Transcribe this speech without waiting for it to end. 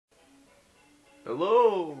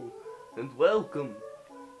Hello, and welcome.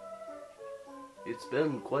 It's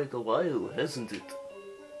been quite a while, hasn't it?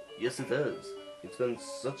 Yes, it has. It's been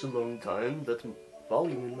such a long time that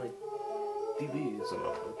volume in my TV is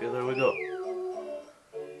enough. Okay, there we go.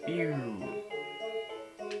 Ew.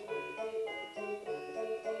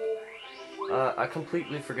 I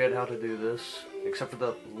completely forget how to do this, except for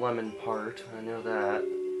the lemon part. I know that.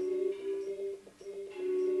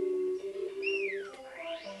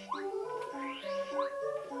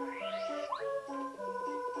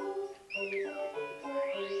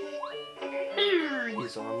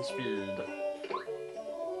 He's on speed.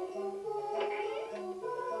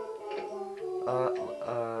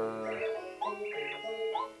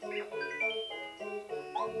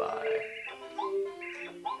 Bye.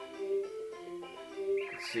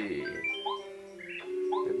 Let's see. I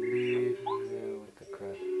believe. What the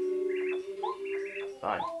crap?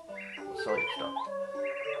 Fine. We'll sell your stuff.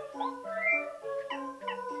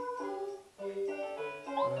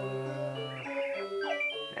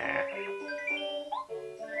 Nah.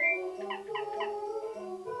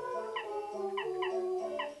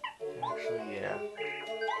 Actually, yeah.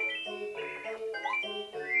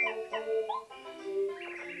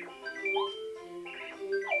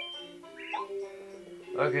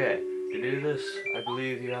 Okay, to do this, I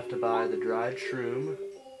believe you have to buy the dried shroom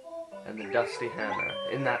and the dusty hammer,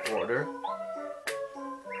 in that order.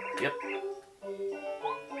 Yep.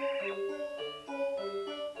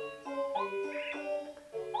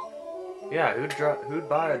 Yeah, who'd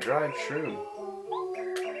buy a dried shroom?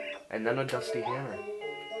 And then a dusty hammer.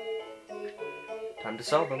 Time to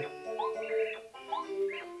sell them.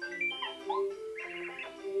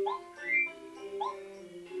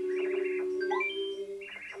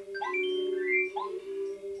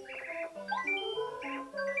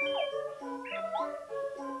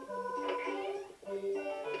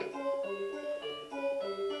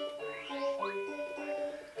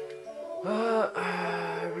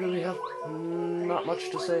 I really have not much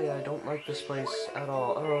to say. I don't like this place at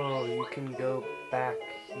all. Oh, you can go back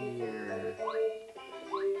here.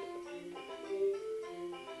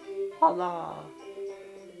 Hola!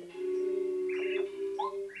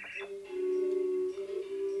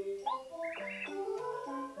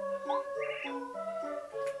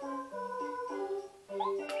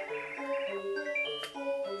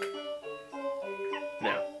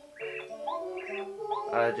 No.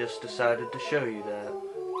 I just decided to show you that.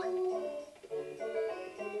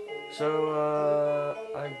 So,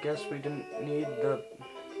 I guess we didn't need the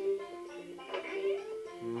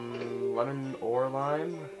lemon or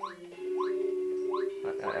lime?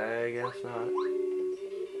 I guess not.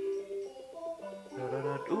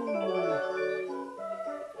 Ooh!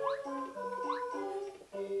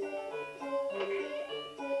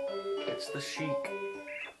 It's the shiek.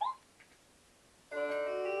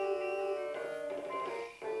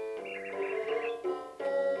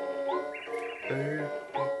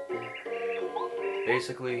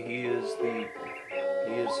 Basically, he is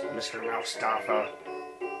Mr. Mustafa.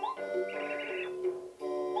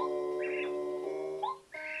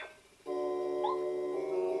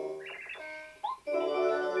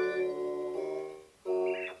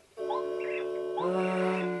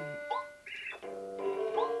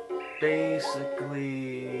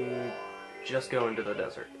 Basically, just go into the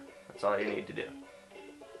desert. That's all you need to do.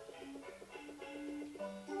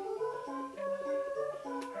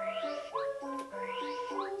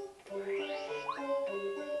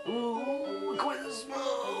 Ooh, Quizmo!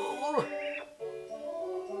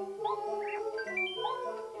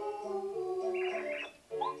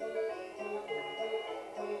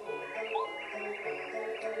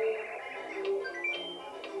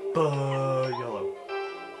 Yellow.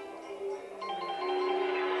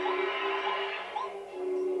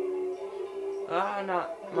 Not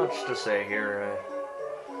much to say here.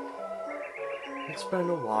 It's been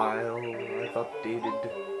a while. I've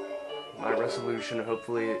updated my resolution.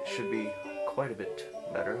 Hopefully it should be quite a bit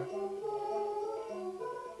better.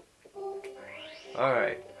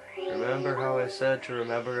 Alright. Remember how I said to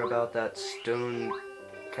remember about that stone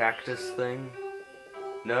cactus thing?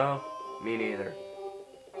 No? Me neither.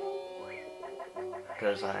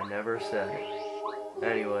 Because I never said it.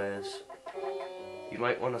 Anyways, you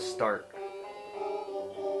might want to start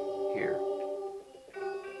here.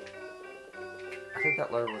 I think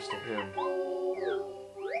that letter was to him.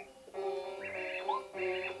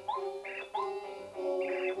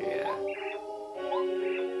 Yeah.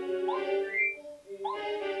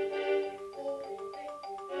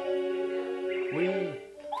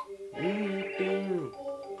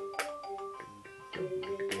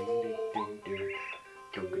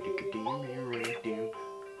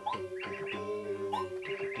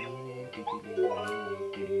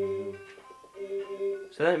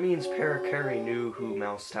 So that means Parakari knew who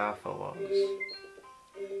Malstaffa was.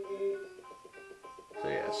 So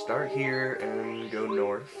yeah, start here and go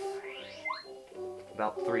north.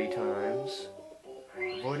 About 3 times.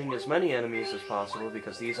 Avoiding as many enemies as possible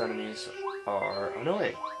because these enemies are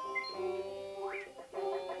annoying.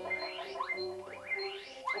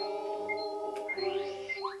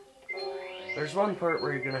 There's one part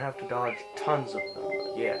where you're gonna have to dodge tons of them,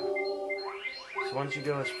 but yeah. So once you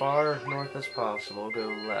go as far north as possible, go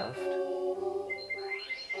left.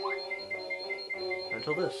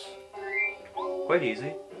 Until this. Quite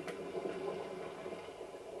easy.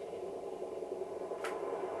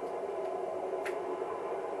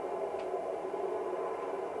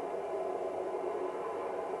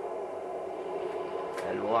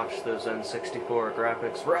 And watch those N64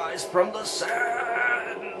 graphics rise from the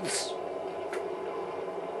sands!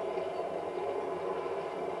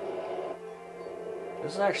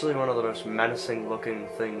 This is actually one of the most menacing looking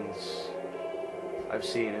things I've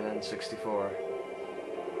seen in N64.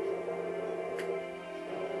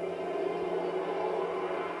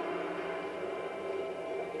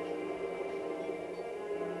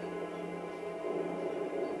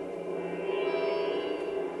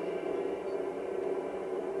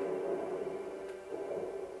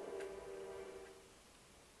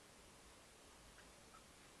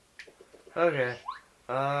 Okay,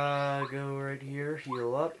 go right here,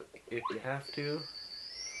 heal up if you have to.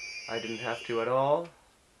 I didn't have to at all.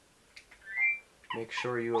 Make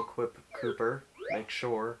sure you equip Cooper. Make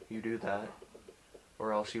sure you do that,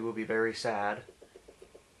 or else you will be very sad.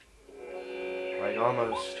 Like,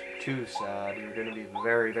 almost too sad. You're gonna be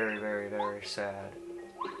very, very, very, very sad.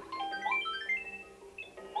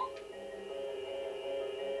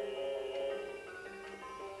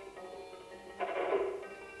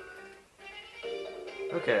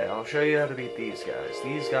 Okay, I'll show you how to beat these guys.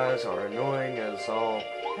 These guys are annoying as all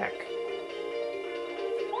heck.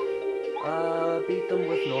 Beat them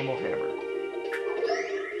with normal hammer.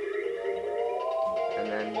 And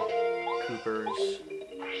then Cooper's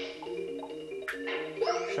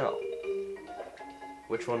shell,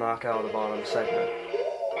 which will knock out the bottom segment.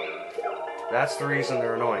 That's the reason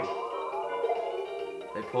they're annoying.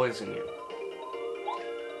 They poison you.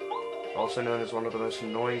 Also known as one of the most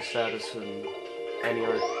annoying status in any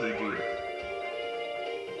RPG.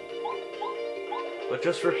 But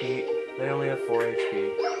just repeat, they only have 4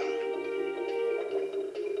 HP.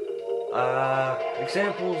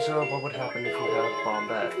 Examples of what would happen if you have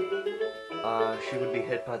Bombette. She would be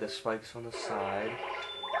hit by the spikes on the side.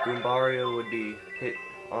 Goombario would be hit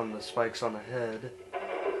on the spikes on the head,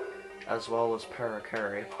 as well as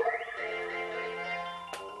Parakari.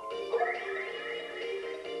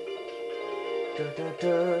 Da, da,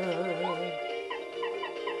 da.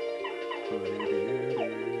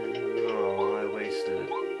 Oh, I wasted it.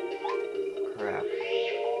 Crap.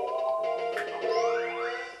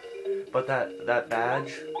 But that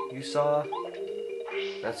badge you saw,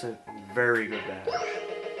 that's a very good badge.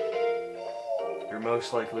 You're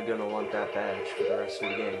most likely gonna want that badge for the rest of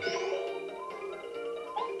the game.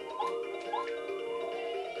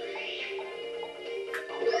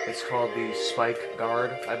 It's called the Spike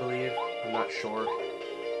Guard, I believe. I'm not sure.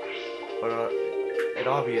 But it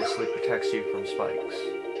obviously protects you from spikes.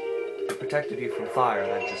 If it protected you from fire,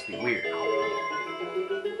 that'd just be weird.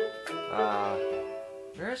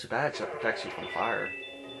 There is a badge that protects you from fire.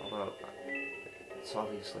 Although, it's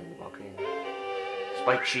obviously in the volcano.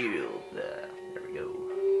 Spike shield. There we go.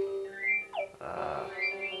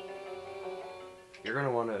 You're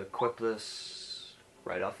gonna want to equip this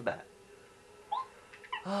right off the bat.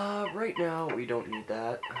 Right now, we don't need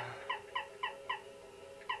that.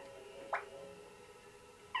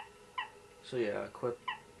 So yeah, equip...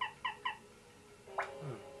 Oh,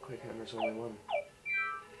 quick hammer's only 1.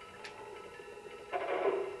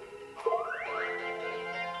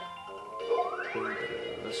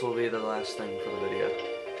 This will be the last thing for the video.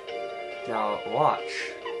 Now,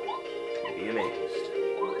 watch. You'll be amazed.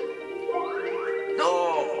 No!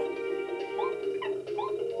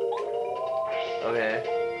 Okay.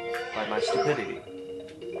 By my stupidity.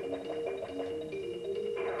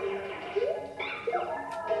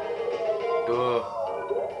 Ugh.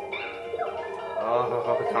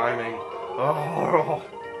 Oh, timing. Oh.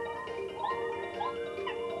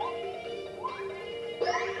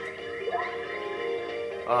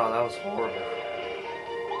 Oh, that was horrible.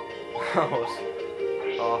 That was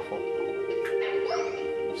awful.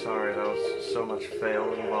 I'm sorry, that was so much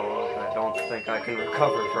fail involved. I don't think I can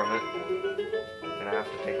recover from it. I'm gonna have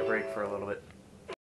to take a break for a little bit.